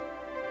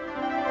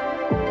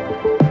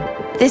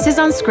This is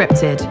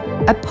Unscripted,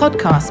 a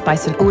podcast by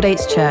St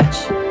Aldate's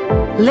Church.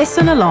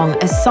 Listen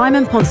along as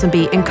Simon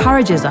Ponsonby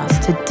encourages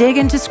us to dig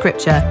into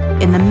Scripture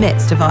in the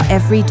midst of our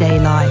everyday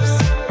lives.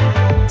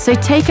 So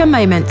take a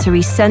moment to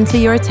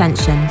recenter your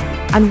attention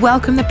and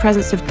welcome the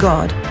presence of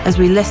God as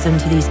we listen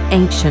to these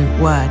ancient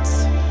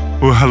words.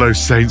 Well, hello,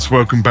 saints.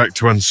 Welcome back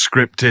to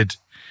Unscripted.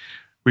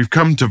 We've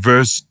come to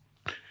verse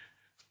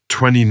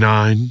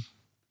 29,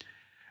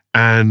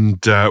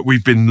 and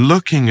we've been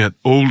looking at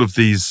all of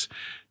these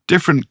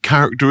different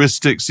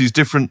characteristics, these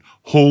different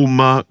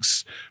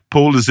hallmarks.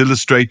 Paul has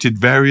illustrated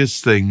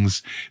various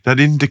things that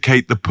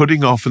indicate the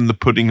putting off and the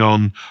putting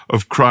on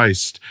of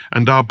Christ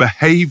and our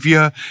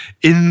behavior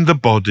in the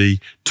body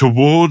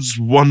towards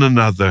one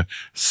another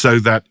so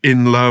that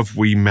in love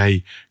we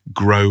may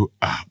grow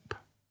up.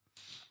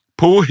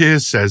 Paul here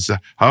says,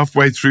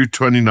 halfway through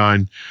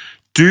 29,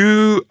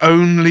 do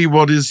only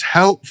what is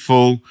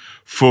helpful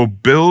for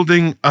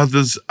building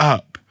others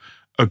up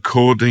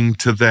according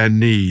to their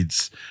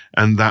needs,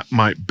 and that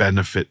might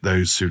benefit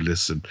those who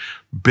listen.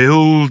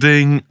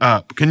 Building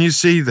up. Can you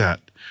see that?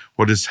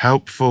 What is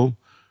helpful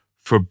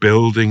for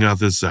building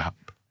others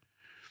up.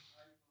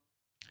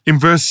 In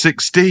verse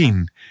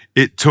 16,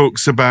 it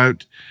talks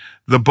about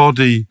the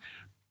body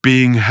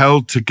being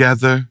held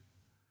together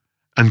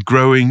and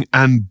growing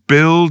and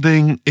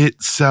building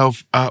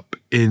itself up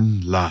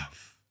in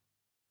love.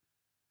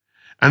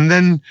 And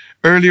then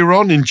earlier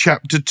on in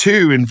chapter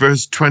 2, in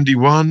verse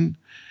 21,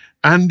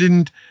 and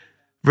in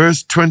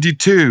verse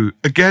 22,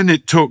 again,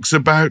 it talks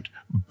about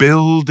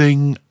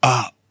building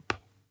up.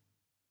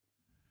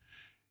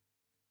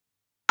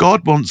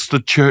 God wants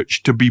the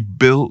church to be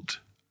built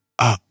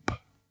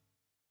up.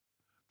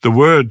 The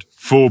word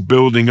for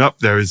building up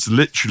there is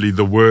literally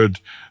the word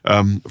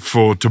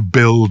for to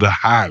build a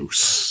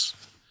house.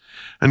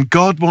 And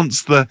God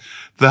wants the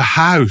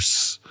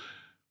house,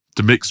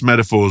 to mix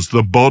metaphors,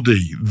 the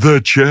body,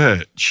 the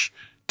church,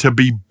 to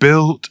be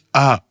built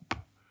up,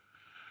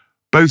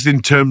 both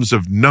in terms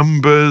of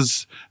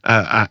numbers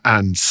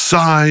and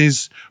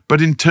size,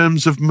 but in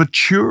terms of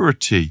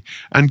maturity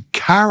and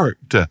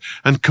character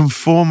and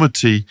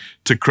conformity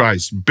to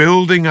Christ.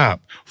 Building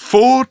up.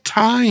 4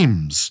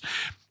 times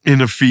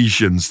in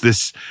Ephesians,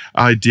 this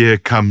idea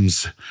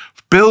comes.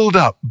 Build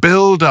up,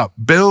 build up,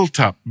 built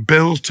up,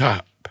 built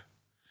up.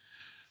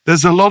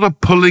 There's a lot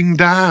of pulling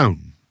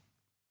down.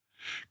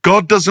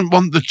 God doesn't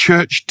want the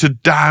church to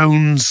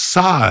downsize.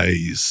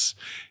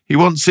 He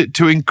wants it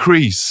to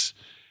increase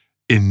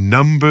in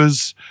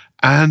numbers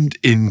and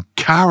in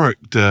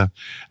character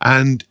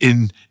and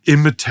in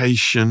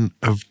imitation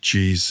of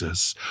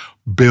Jesus.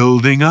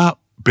 Building up,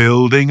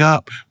 building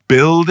up,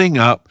 building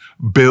up,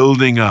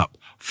 building up.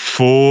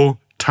 4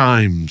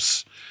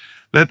 times.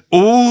 Let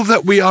all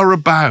that we are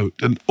about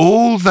and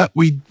all that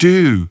we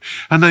do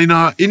and in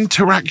our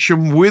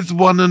interaction with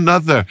one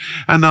another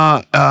and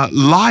our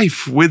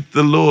life with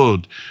the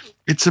Lord,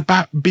 it's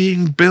about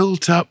being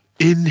built up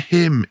in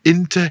Him,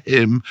 into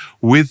Him,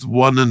 with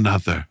one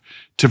another,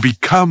 to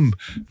become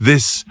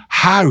this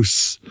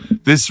house,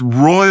 this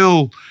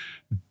royal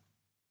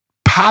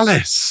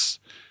palace,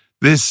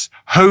 this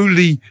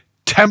holy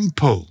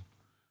temple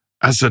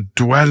as a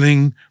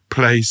dwelling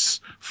place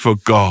for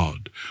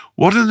God.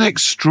 What an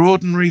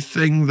extraordinary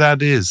thing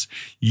that is.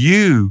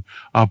 You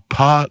are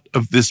part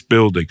of this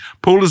building.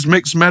 Paul has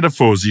mixed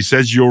metaphors. He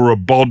says you're a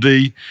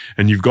body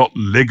and you've got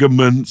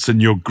ligaments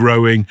and you're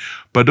growing,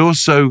 but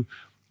also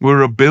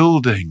we're a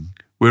building.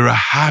 We're a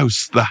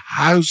house, the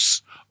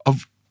house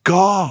of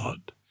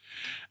God.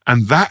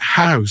 And that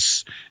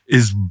house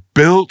is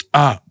built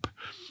up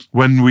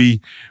when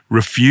we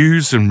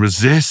refuse and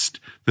resist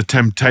the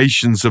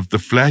temptations of the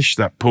flesh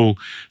that Paul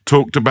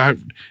talked about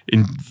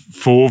in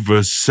 4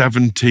 verse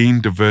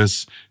 17 to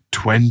verse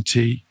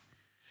 20.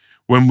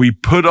 When we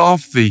put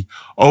off the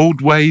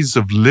old ways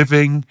of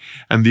living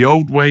and the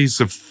old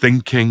ways of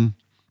thinking,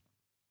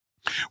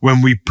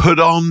 when we put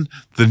on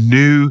the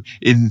new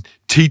in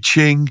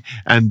teaching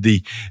and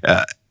the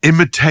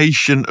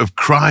imitation of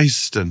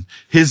Christ and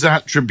His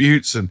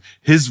attributes and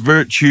His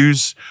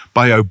virtues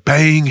by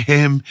obeying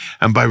Him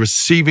and by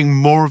receiving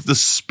more of the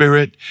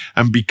Spirit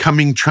and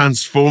becoming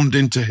transformed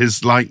into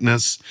His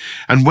likeness.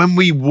 And when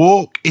we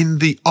walk in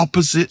the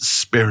opposite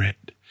spirit,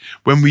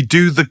 when we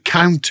do the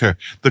counter,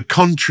 the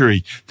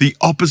contrary, the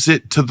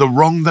opposite to the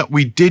wrong that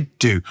we did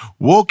do,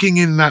 walking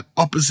in that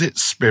opposite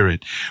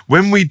spirit,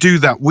 when we do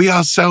that, we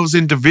ourselves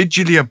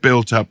individually are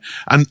built up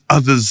and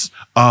others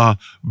are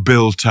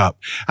built up.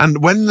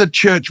 And when the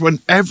church, when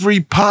every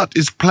part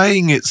is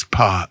playing its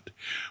part,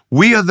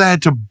 we are there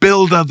to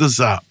build others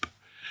up.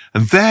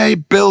 And they're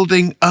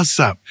building us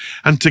up.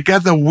 And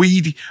together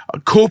we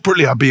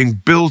corporately are being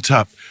built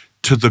up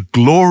to the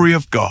glory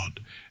of God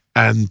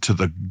and to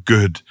the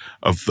good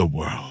of the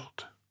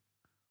world.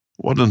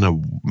 What an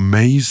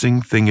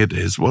amazing thing it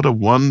is. What a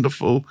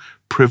wonderful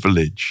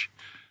privilege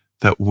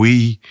that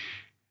we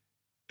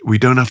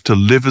don't have to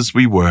live as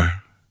we were,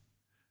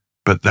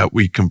 but that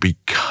we can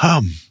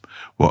become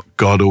what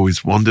God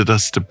always wanted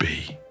us to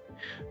be.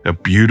 a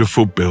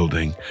beautiful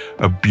building,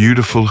 a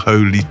beautiful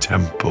holy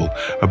temple,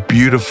 a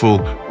beautiful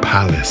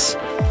palace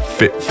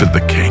fit for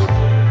the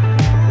king.